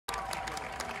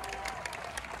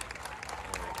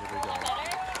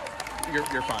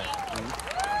you're fine.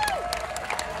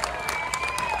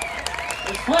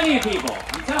 There's plenty of people.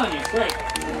 I'm telling you, it's great.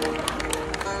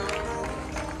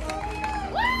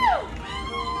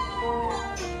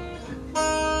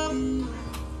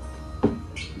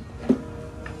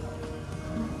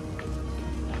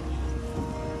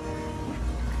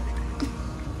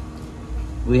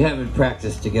 We haven't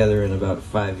practiced together in about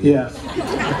 5 years.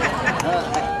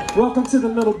 Yeah. Welcome to the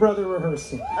Middle Brother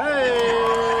rehearsal.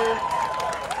 Hey!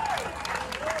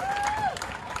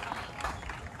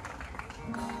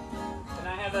 Can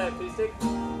I have an acoustic?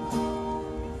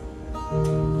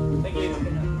 Thank you.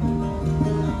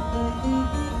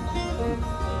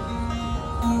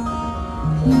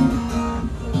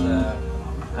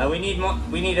 We need more.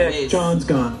 We need a. John's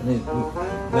gone.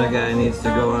 That guy needs to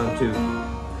go on too.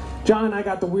 John and I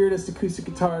got the weirdest acoustic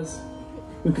guitars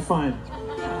we could find.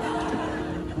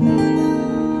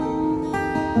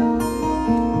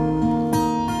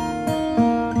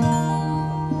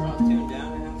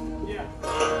 Yeah.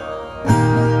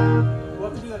 We'll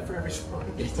have to do that for every song.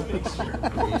 Just to make sure. Is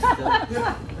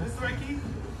this the right key?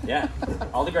 Yeah,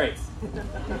 all the greats.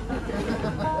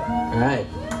 All right,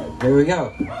 here we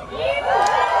go.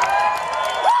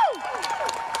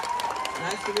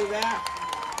 Nice to be back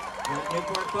at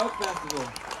Newport Folk Festival.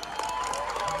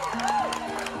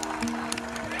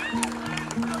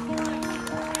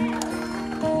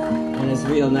 And it's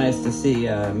real nice to see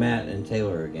Matt and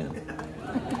Taylor again.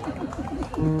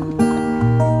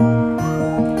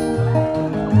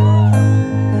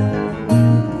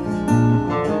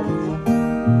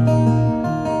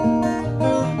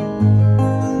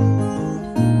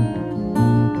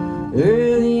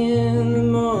 Early in the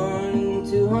morning,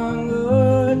 too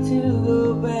hungover to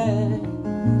go back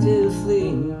to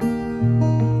sleep.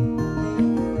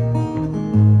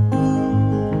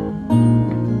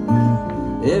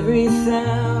 Every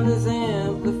sound is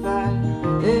amplified,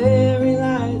 every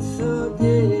light so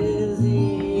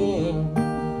dizzying.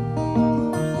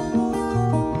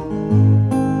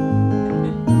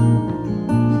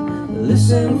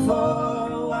 Listen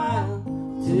for a while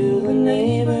to the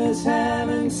neighbors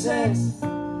having sex,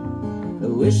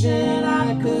 wishing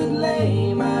I could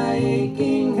lay my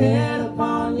aching head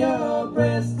upon your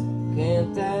breast.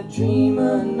 Can't I dream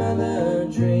another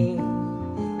dream?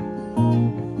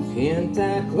 Can't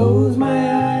I close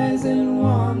my eyes and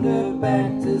wander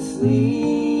back to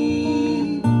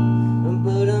sleep?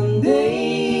 But I'm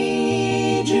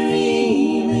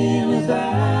daydreaming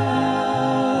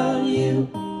without you.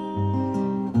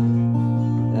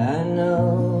 I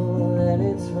know that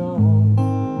it's wrong,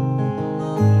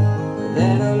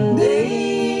 that I'm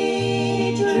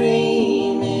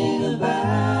daydreaming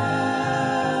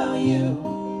about you.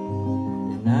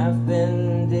 And I've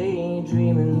been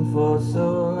daydreaming for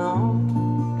so long.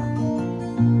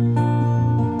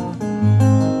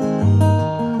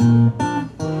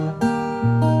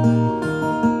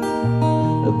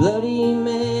 A Bloody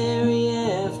Mary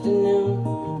afternoon,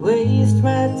 waste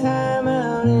my time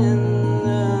out in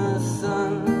the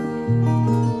sun.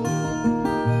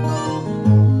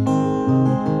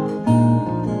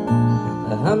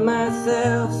 I hum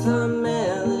myself some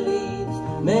melodies,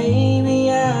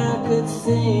 maybe I could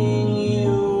sing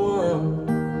you one.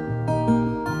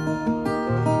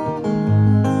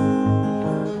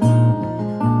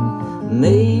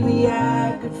 Maybe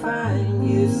I could find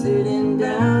you sitting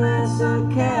down at some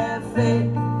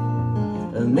cafe,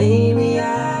 or maybe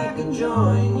I could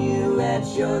join you at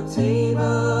your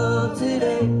table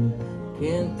today.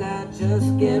 Can't I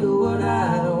just get what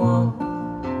I want?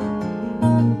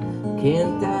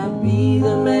 Can't I be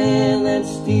the man that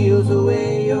steals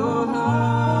away your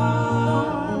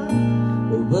heart?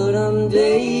 But I'm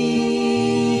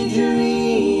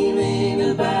daydreaming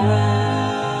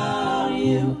about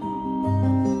you.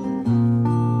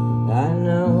 I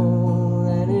know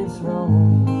that it's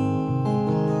wrong,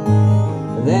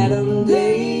 that I'm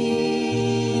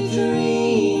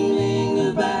daydreaming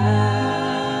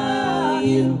about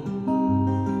you.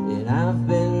 And I've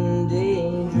been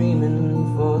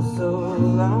daydreaming for so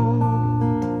long.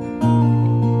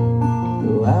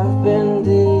 Oh, I've been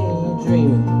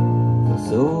daydreaming for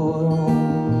so long.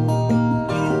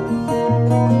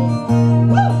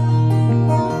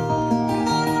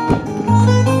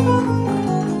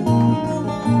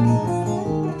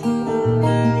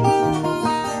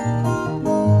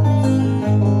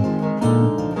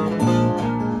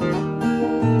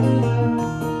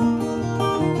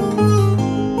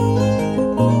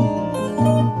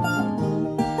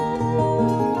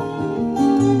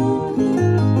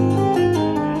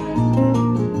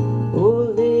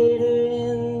 Oh, later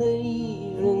in the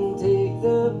evening, take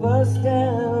the bus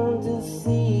down to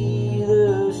see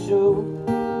the show.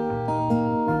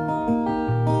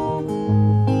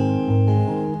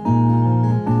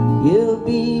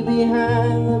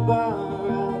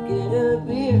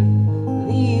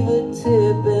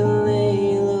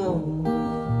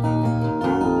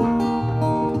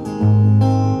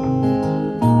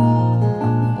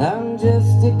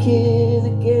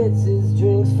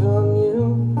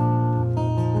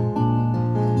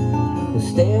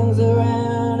 stands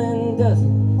around and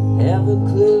doesn't have a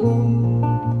clue.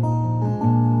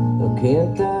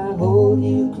 Can't I hold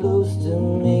you close to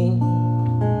me?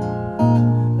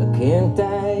 Can't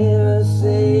I ever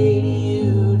say to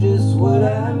you just what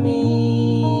I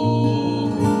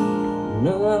mean?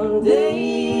 No, I'm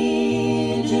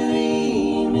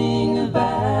daydreaming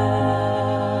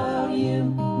about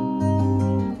you.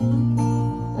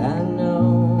 I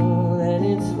know that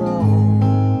it's wrong.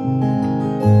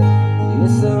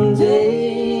 Yes, I'm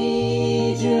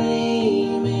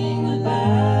daydreaming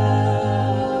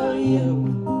about you.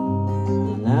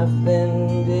 And I've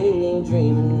been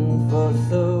daydreaming for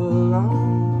so long.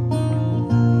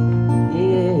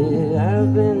 Yeah,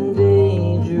 I've been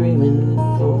daydreaming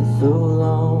for so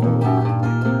long.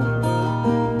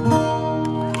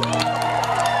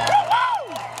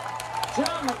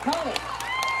 John McCullough.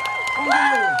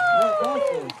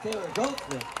 Taylor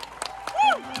Goldsmith.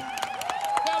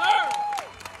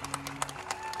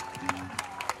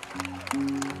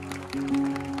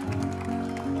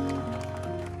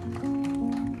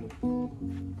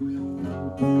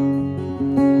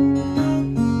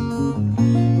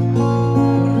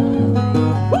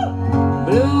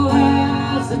 Blue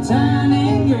eyes are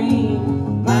turning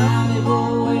green. Mine have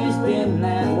always been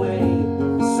that way.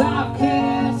 Soft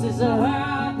kisses a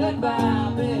hard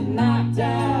goodbye. Been knocked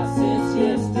out since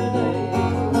yesterday.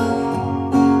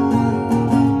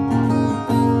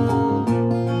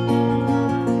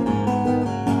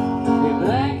 Your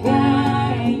black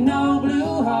eye ain't no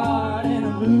blue heart, and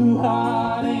a blue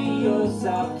heart ain't your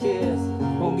soft kiss.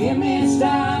 Won't get me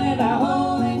started, I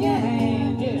hold in your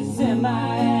hand. Just send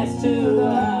my ass to the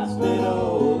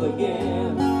hospital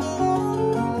again.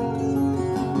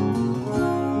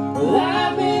 Well,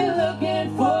 I've been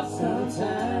looking for some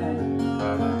time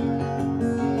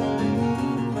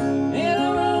in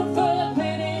a room full of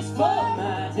pennies for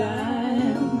my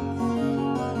dime.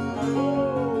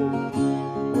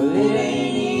 Well, it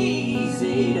ain't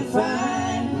easy to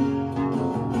find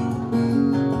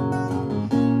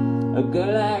a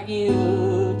girl like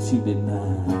you to be mine.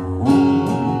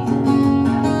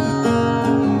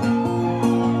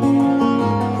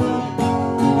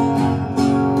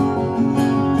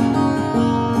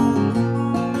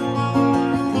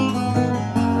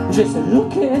 Just to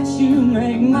look at you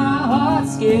make my heart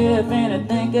skip, and to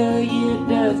think of you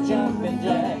does jumping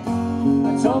jacks.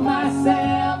 I told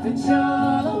myself that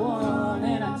you're the one,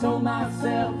 and I told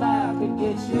myself I could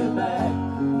get you back.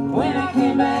 When I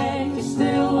came back, you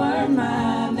still weren't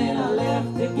mine. Then I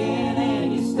left again,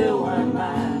 and you still weren't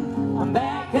mine. I'm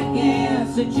back again,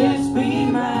 so just be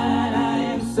mine. I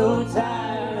am so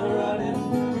tired of running.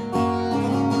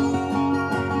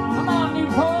 Come on,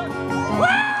 Newport.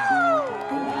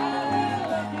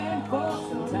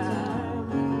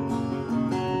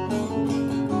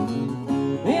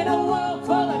 In a world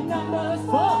full of numbers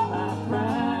for my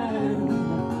prime.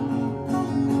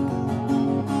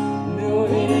 No,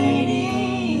 it ain't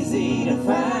easy to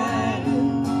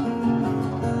find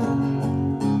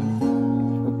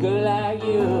a girl like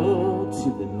you to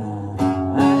be mine.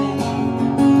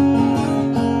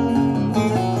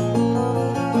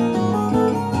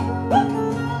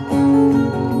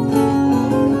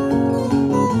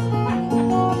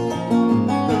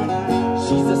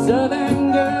 She's a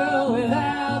southern girl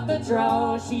without the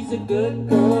draw. She's a good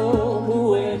girl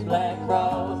who wears black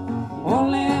bras.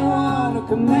 Only one who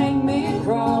can make me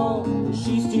crawl.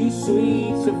 She's too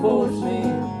sweet to force me.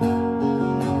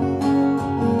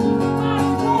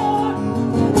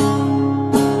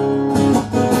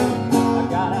 I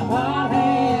got a hot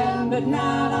hand, but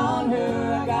not on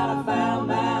her. I got a foul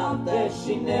mouth that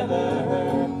she never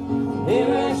heard. Hear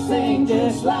her sing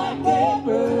just like a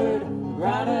bird.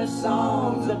 Write her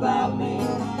songs about me.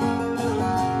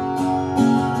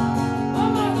 Oh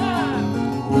my God,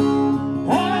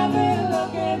 I've been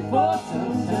looking for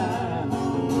some time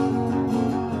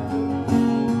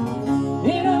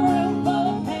in a room full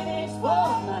of pennies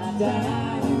for my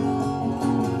dime.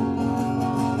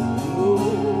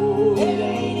 Ooh, it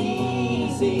ain't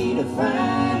easy to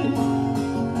find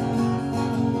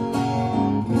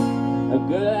a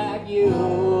girl like you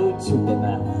to be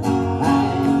mine.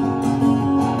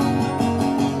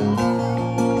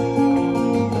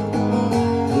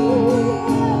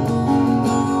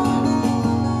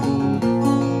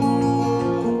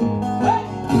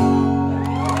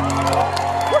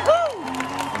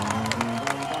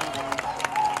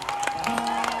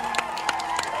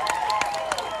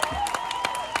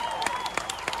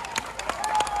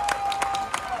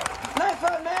 Nice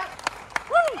one, Matt.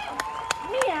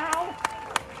 Meow.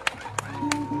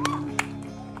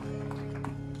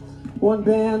 One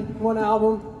band, one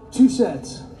album, 2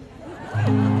 sets. What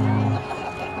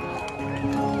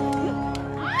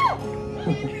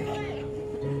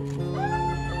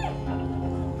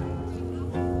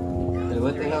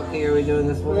the hell key are we doing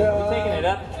this one? You taking it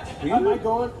up? Am I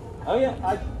going? Oh yeah.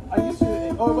 I used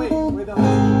to. Oh wait, no, it's the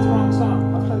wrong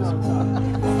song. I'm playing the wrong song.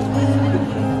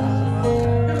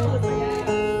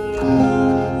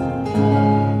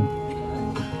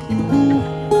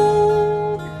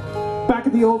 Back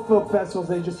at the old folk festivals,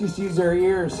 they just used to use their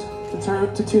ears to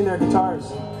tune their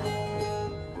guitars.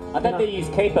 I bet they use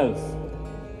capos.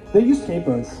 They used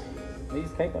capos. They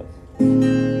use capos.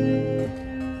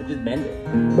 They just bend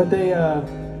it. But they,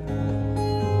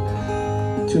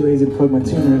 too lazy to plug my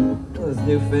tuner in. Well, this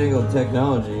newfangled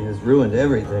technology has ruined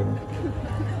everything.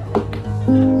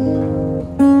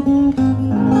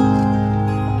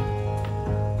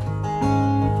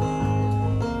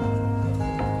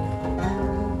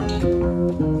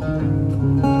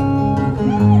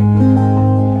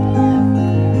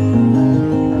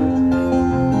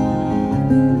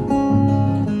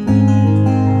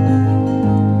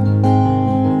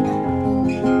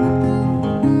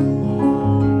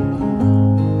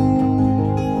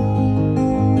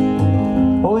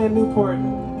 Only in Newport,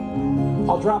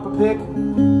 I'll drop a pick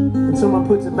and someone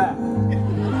puts it back.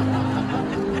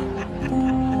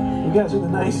 You guys are the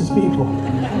nicest people.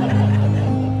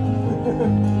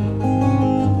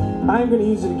 I am going to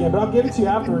use it again, but I'll give it to you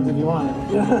afterwards if you want it.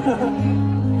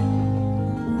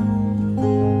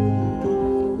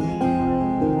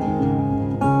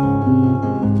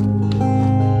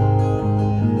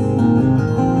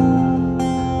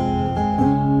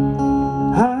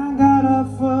 I got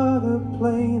off of the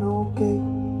plane, okay.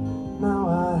 Now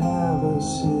I have a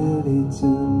city to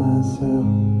myself.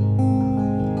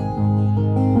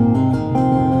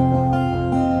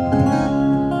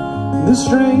 The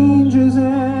strangers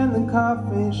and the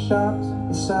coffee shops,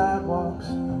 the sidewalks,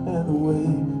 and the way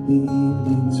the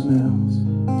evening smells.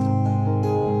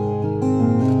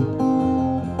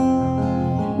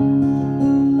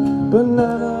 But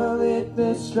none of it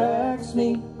distracts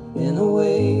me in the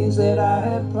ways that I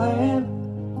had planned.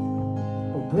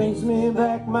 It brings me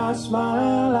back my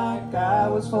smile like I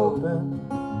was hoping.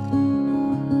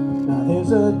 Now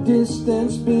there's a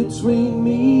distance between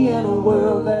me and a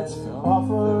world that's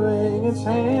offering its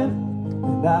hand,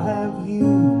 and I have you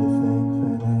to thank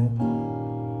for that.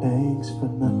 Thanks for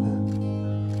nothing.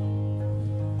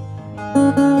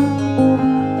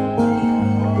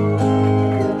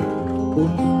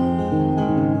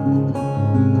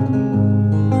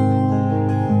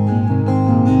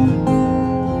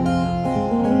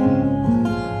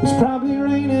 It's probably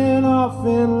raining off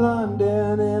in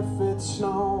London if it's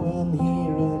snowing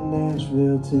here in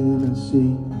Nashville,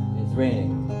 Tennessee. It's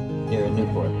raining here in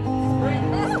Newport.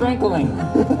 Sprinkling.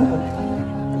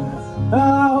 I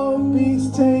hope he's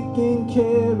taking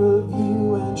care of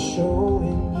you and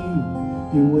showing you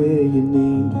you're where you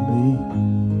need to be.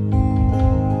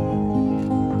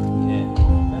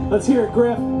 Yeah. Let's hear it,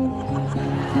 Griff.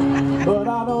 But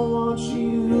I don't want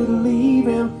you to leave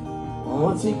him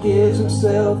once he gives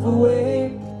himself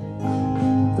away.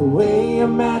 The way a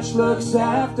match looks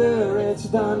after it's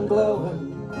done glowing.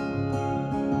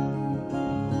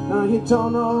 Now you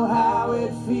don't know how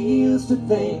it feels to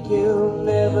think you'll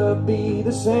never be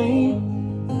the same.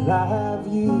 And I have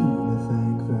you to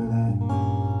thank for that.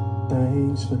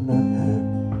 Thanks for nothing.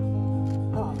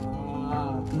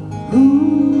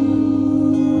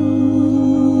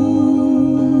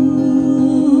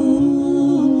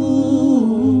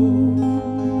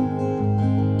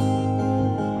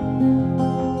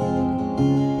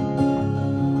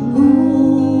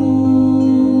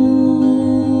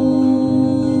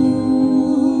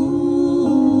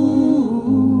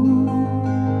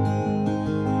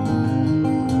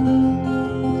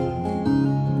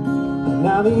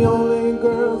 Now the only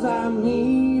girls I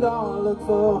meet all look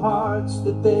for hearts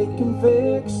that they can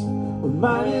fix. But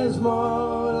mine is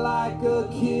more like a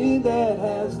kid that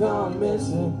has gone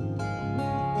missing.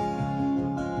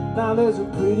 Now there's a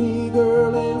pretty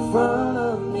girl in front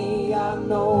of me I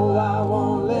know I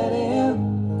won't let in.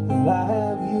 And I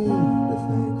have you to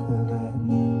thank for that.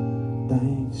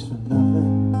 Thanks for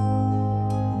nothing.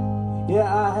 Yeah,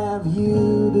 I have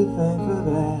you to thank for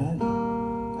that.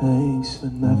 Thanks for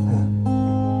nothing.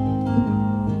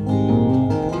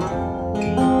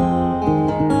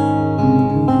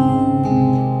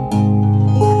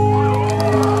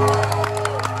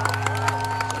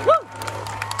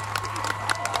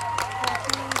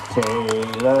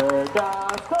 Taylor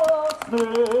Smith.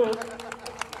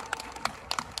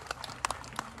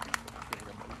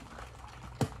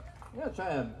 I'm gonna try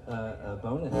a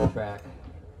bonus track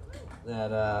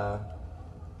that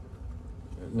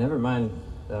Never mind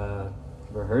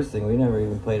rehearsing, we never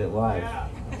even played it live.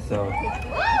 So,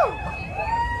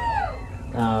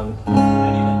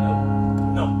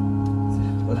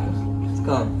 it's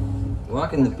called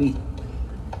Walking the Beat.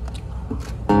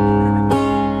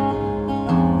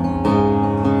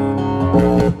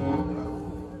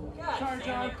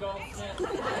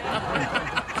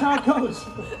 Tacos!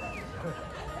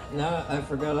 Now I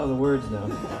forgot all the words now.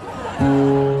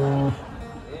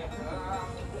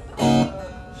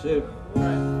 Shoot.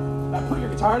 Put your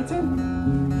guitar in tune?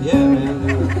 Yeah, man.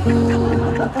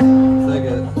 It's like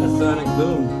a sonic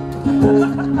boom.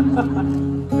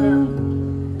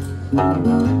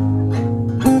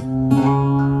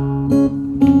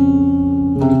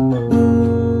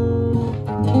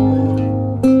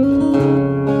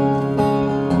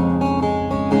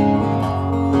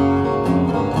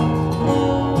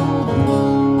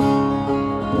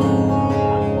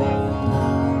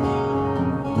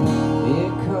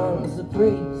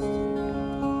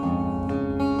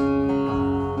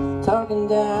 Talking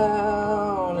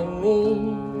down at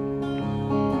me,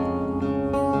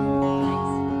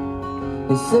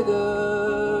 his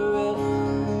cigarette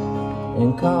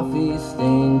and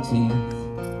coffee-stained teeth.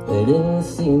 They didn't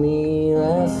see me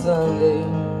last Sunday.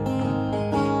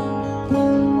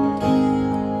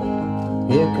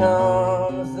 Here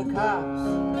comes the cops,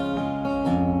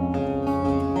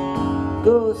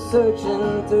 go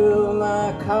searching through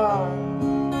my car.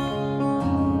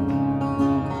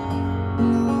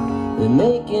 They're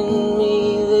making me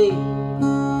late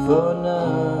for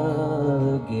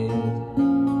another gig.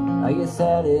 Are you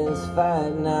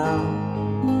satisfied now?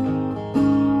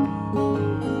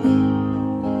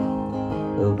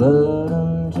 Oh, but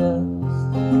I'm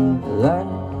just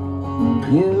like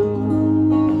you.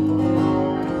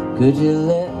 Could you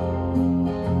let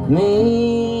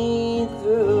me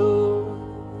through?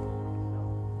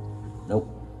 Nope.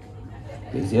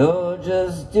 'Cause you're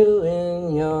just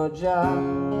doing your job.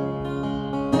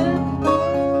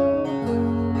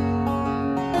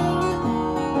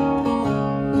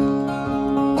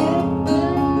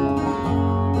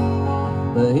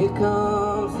 But here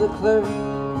comes the clerk.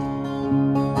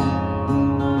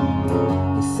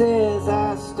 He says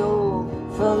I stole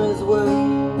from his work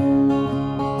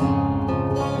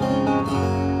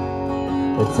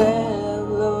a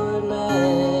tabloid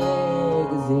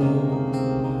magazine,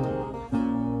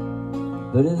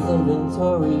 but his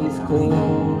inventory's clean.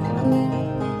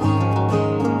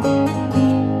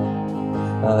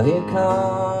 Oh, here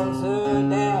comes her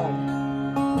dad.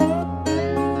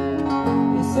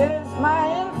 He says my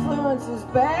influence is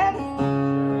bad.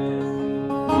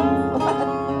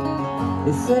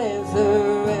 He says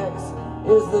her ex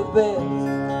is the best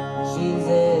she's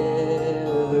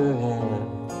ever had.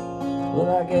 Well,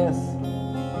 I guess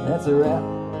that's a wrap.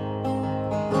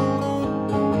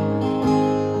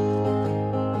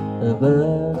 But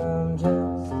I'm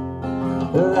just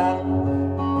like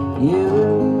you.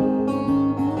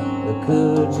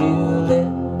 Could you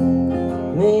let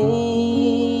me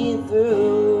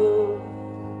through?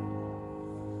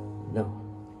 No,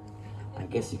 I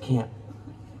guess you can't.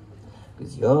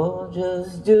 'Cause you're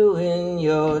just doing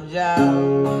your job.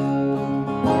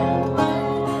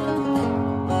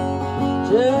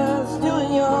 Just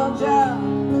doing your job.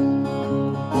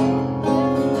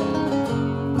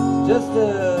 Just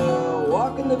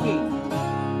walking the beat.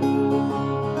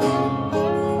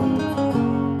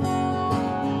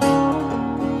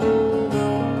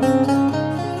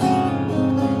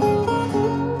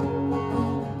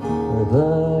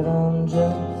 But I'm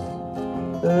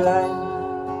just like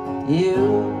you.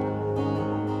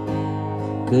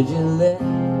 Could you let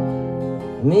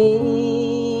me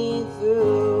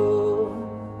through?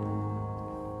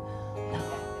 No,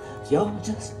 you're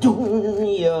just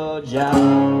doing your job.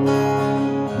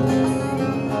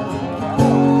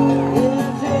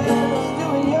 You're just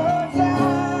doing your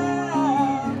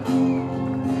job.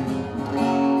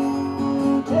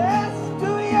 Just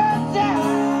do your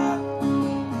job.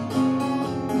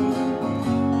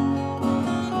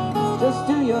 Just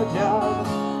do your job.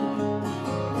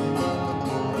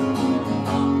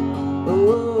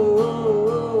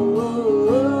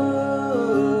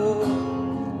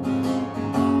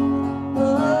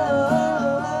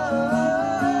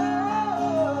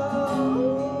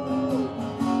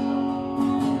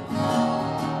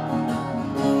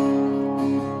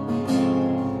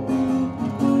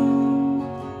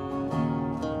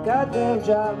 Goddamn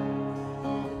job.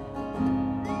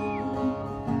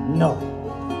 No.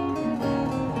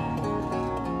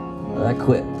 I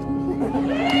quit.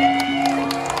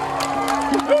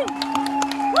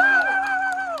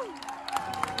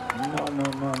 No.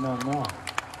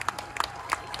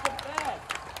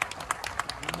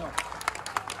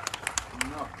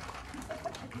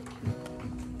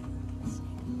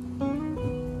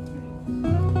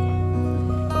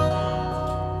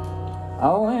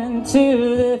 to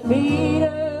the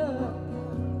theater,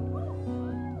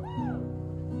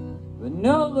 but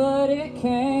nobody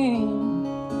came.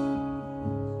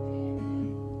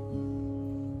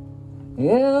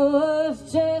 It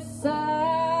was just silent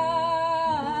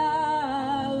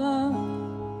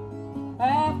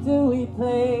after we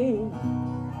played,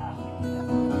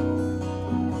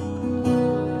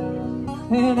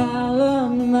 and I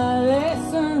learned my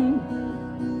lesson.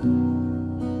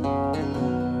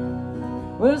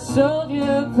 Well,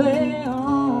 soldier, play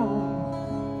on.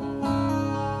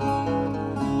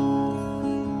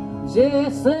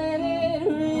 Just let it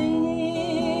ring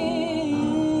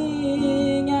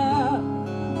out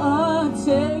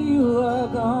until you are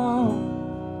gone.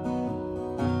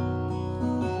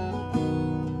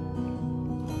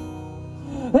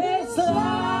 This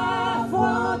life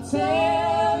won't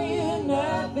tell you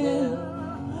nothing,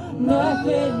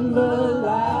 nothing but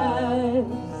lies.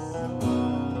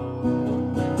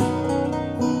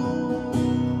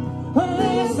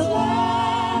 This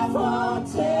life won't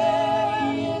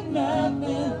tell you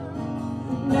nothing,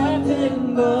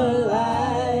 nothing but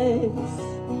lies.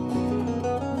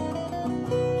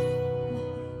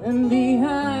 And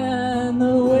behind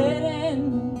the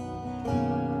wedding,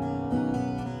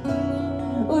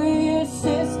 with your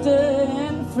sister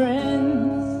and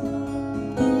friends,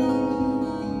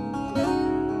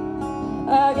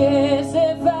 I guess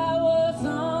if I was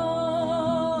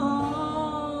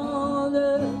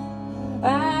older, I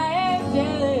am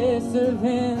jealous of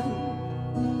him.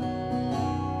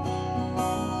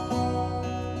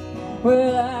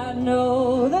 Well, I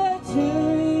know the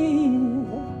jury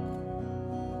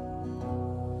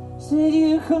said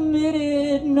you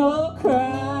committed no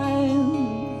crime.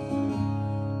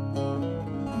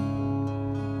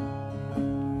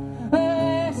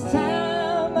 Last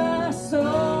time I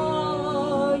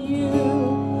saw you,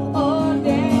 oh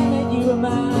damn it, you were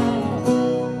mine.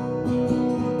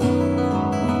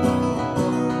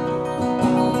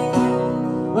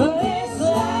 Well, this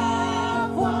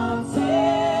life won't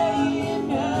tell you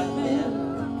nothing,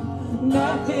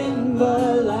 nothing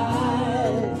but lies.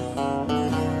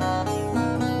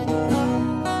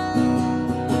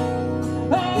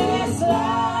 This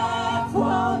life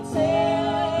won't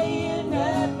tell you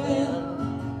nothing,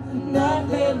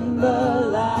 nothing but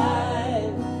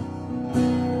lies.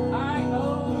 I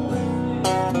know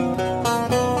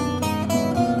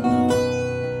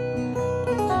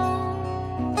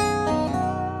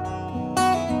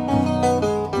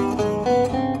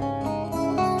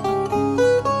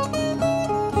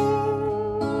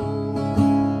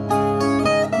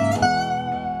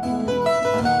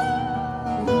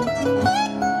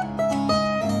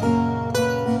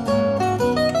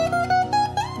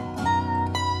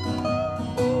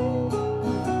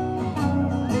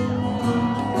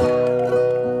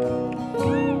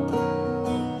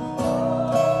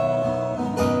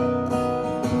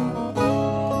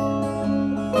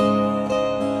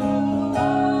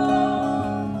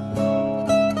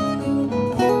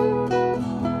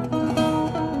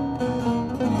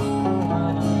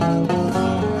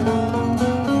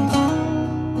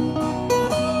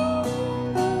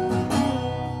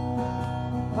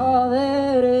all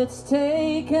that it's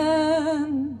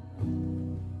taken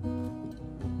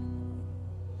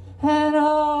and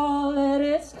all that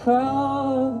it's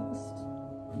cost.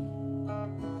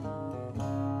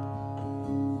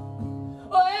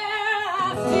 Well,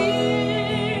 I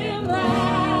feel my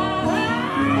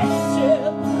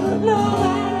ship no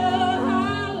matter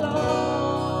how long.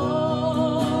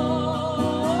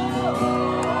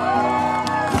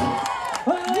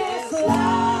 Well, this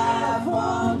life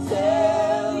won't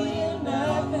tell you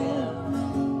nothing,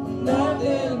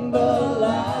 nothing but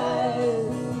lies.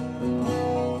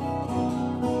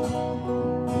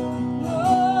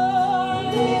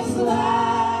 Oh, this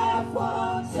life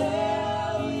won't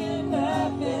tell you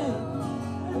nothing,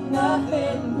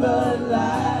 nothing but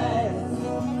lies.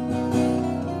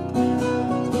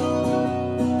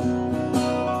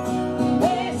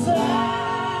 This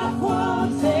life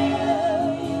won't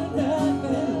tell you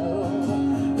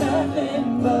nothing, nothing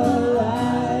but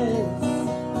lies.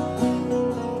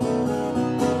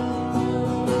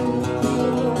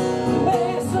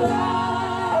 This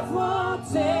life won't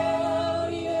tell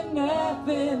you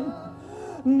nothing,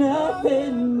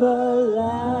 nothing but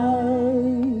lies.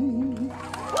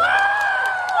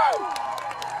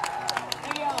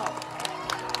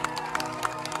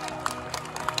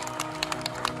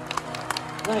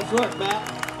 Nice work, Matt.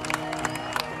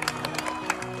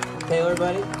 Taylor,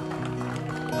 buddy.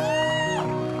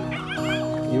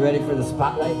 You ready for the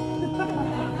spotlight?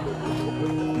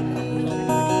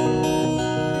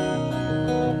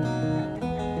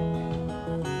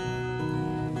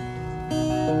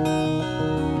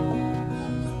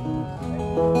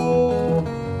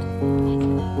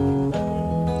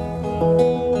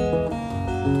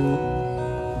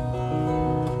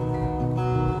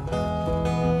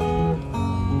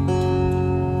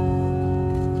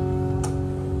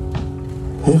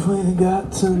 If we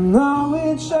got to know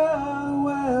each other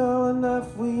well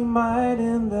enough, we might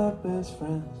end up as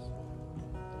friends.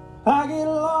 I get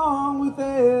along with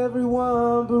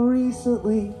everyone, but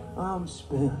recently I'm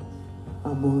spent.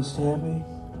 I'm most happy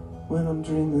when I'm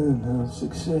dreaming of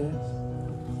success.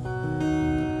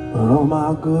 But all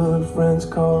my good friends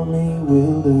call me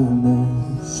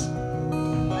wilderness.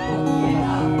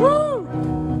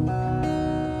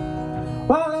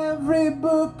 While every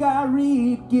book I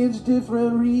read gives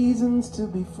different reasons to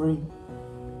be free,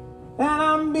 and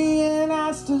I'm being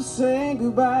asked to say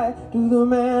goodbye to the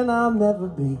man I'll never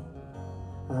be,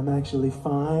 I'm actually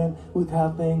fine with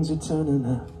how things are turning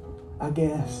out, I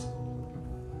guess.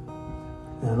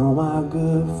 And all my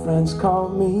good friends call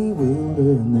me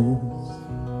wilderness.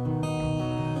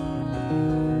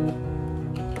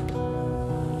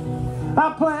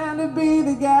 I plan to be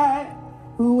the guy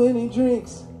who, when he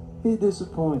drinks, he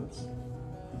disappoints.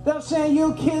 They'll say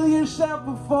you'll kill yourself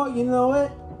before you know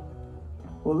it.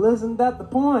 Well, isn't that the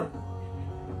point?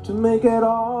 To make it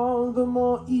all the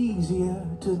more easier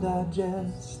to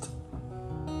digest.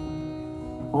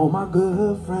 All my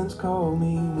good friends call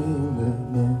me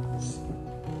wilderness.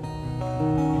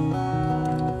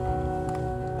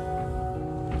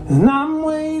 And I'm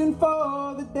waiting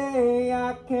for the day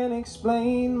I can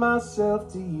explain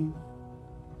myself to you.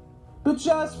 But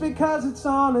just because it's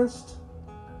honest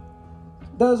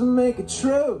doesn't make it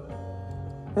true.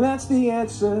 And that's the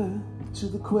answer to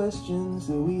the questions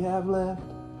that we have left.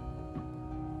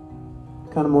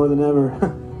 Kind of more than ever.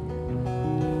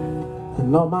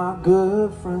 And all my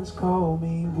good friends call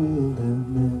me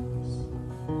wilderness.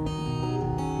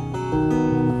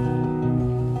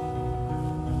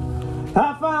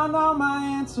 I found all my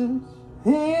answers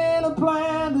in a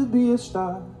plan to be a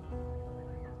star,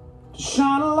 to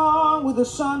shine along with the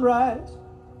sunrise,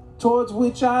 towards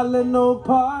which I led no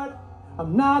part.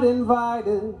 I'm not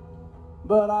invited,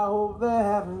 but I hope they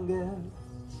haven't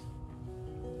guessed.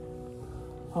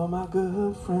 All my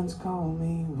good friends call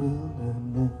me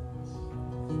wilderness.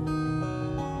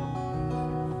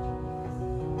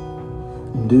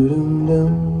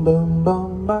 Do-dum-dum bum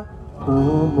bum ba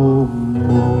bum bum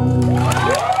bum.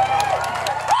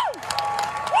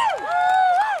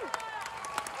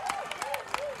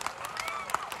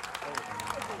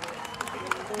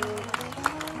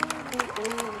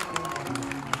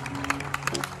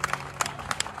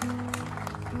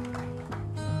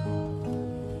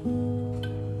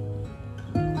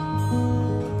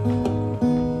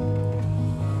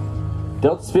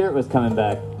 Dope Spirit was coming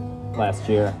back last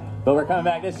year, but we're coming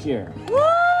back this year. Woo!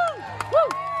 Woo!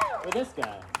 With this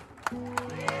guy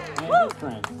and his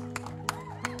friends.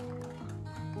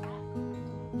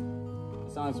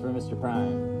 The song's for Mr.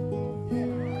 Prime.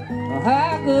 Well,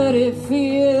 how good it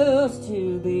feels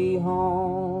to be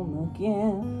home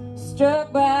again,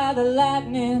 struck by the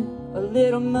lightning, a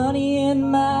little money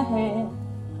in my hand.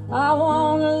 I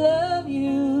wanna love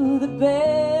you the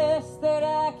best that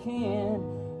I can.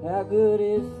 How good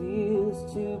it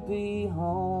feels to be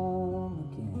home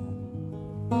again.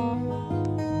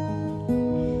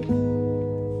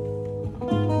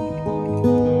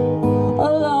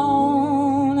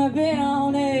 Alone, I've been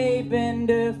on a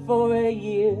bender for a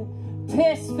year,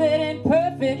 piss-fitting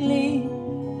perfectly,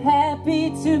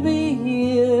 happy to be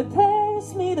here.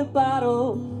 Pass me the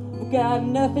bottle, got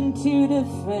nothing to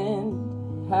defend.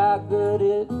 How good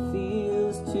it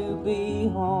feels to be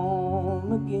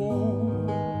home again.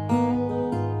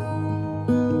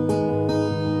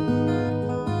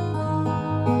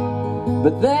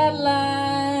 But that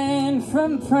line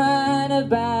from Prine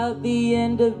about the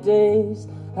end of days,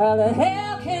 how the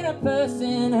hell can a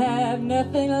person have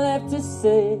nothing left to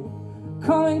say?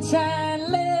 Coin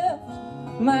shine left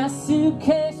my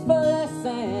suitcase full of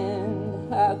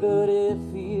sand. How good it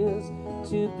feels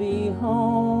to be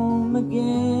home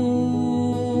again.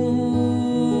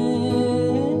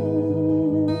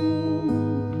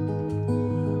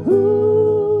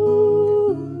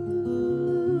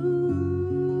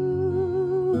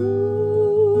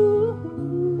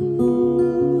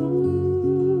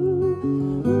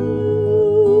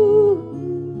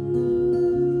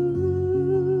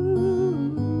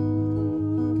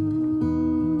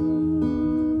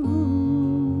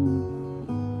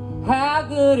 How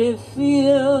good it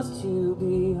feels to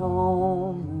be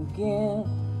home again,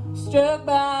 struck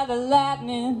by the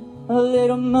lightning, a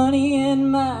little money in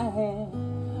my hand.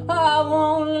 I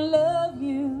wanna love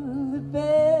you the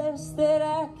best that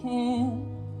I can.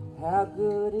 how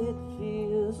good it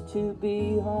feels to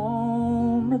be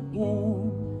home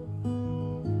again.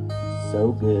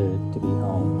 So good to be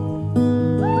home.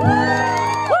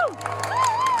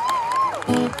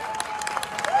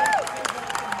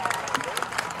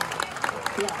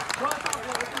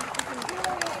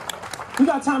 We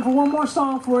got time for one more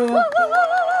song for you.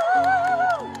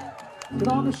 With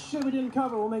all the shit we didn't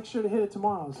cover, we'll make sure to hit it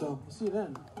tomorrow. So, we'll see you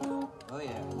then. Oh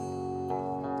yeah.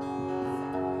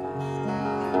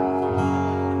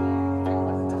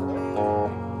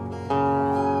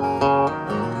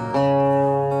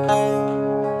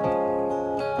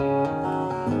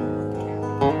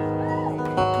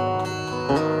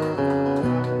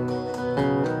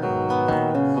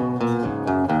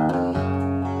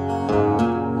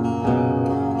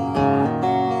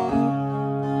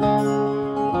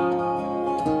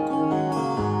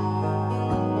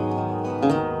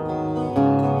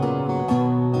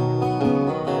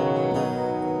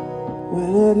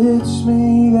 When it hits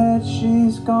me that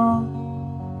she's gone,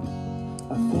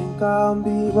 I think I'll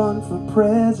be run for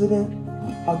president.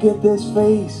 I'll get this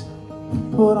face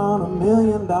put on $1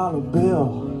 million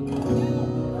bill.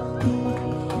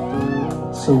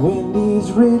 So when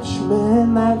these rich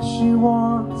men that she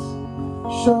wants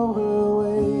show her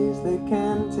ways they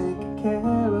can take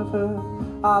care of her,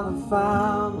 I'll have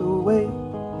found a way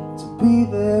to be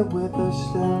there with her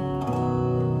still.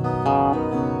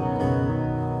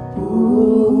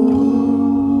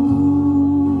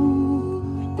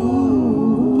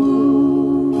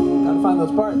 Gotta find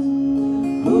those parts.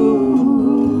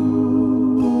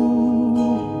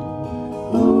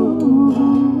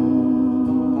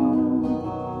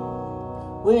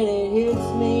 When it hits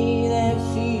me that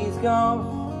she's gone,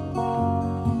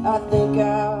 I think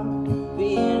I'll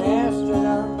be an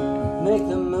astronaut, make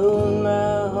the moon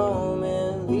my home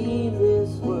and leave this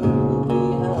world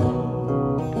behind.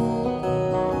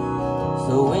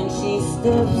 So when she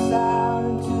steps out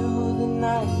into the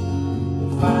night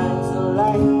and finds the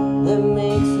light that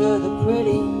makes her the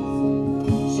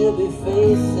prettiest, she'll be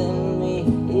facing me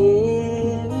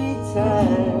every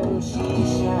time she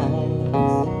shines.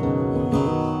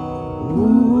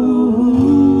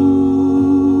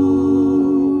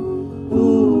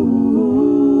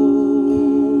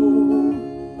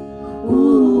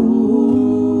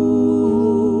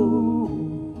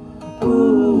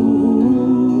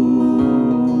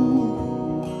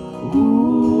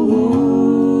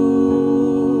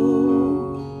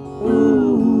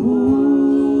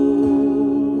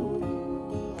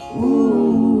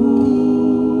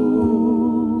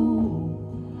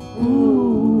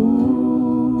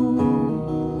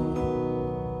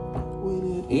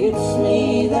 It's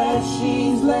me that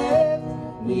she's left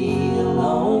me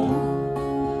alone.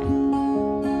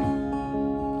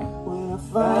 When I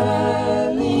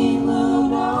finally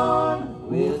moved on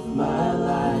with my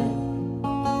life,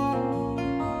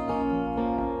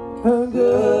 her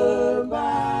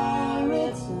goodbye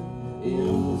written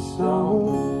in the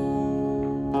stone,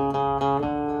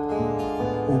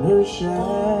 and her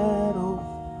shadow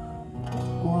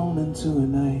grown into a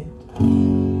night.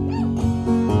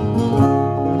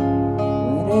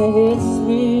 It hits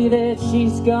me that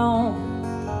she's gone,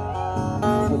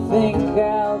 I think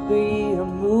I'll be a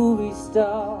movie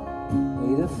star,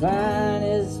 be the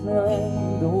finest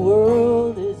man the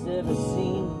world has ever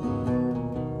seen.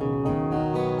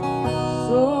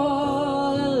 So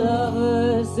the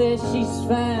lovers that she's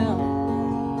found,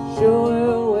 show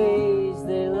her ways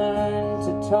they learn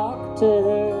to talk to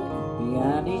her.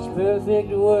 Behind each perfect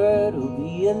word will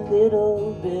be a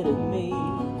little bit of me.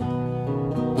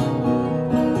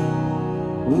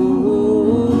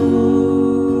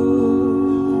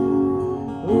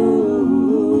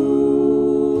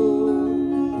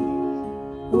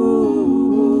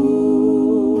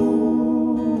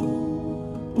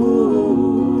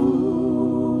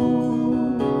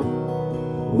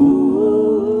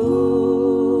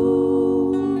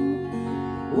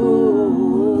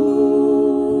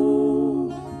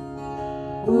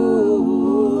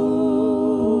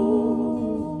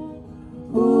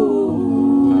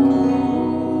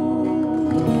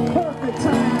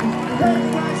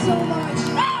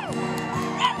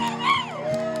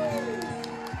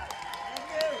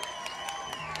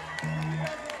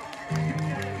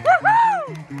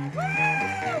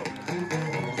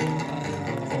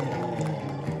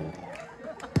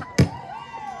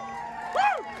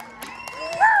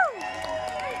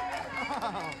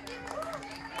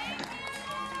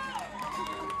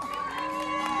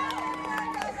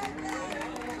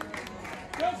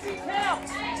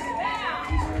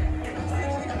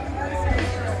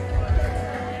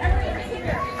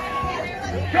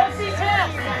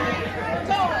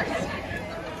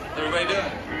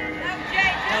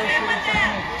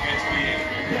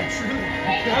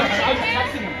 I was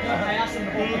texting him. I asked him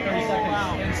to hold for 30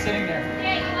 seconds and sitting there.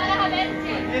 Yeah, you want to have editing.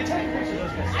 Yeah, take a picture of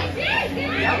those guys. I did,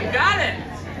 dude. Yeah, you got it.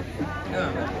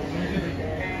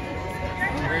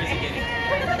 Where is he getting?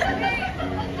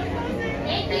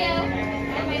 Thank you.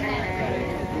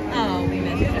 Oh, we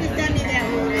missed it.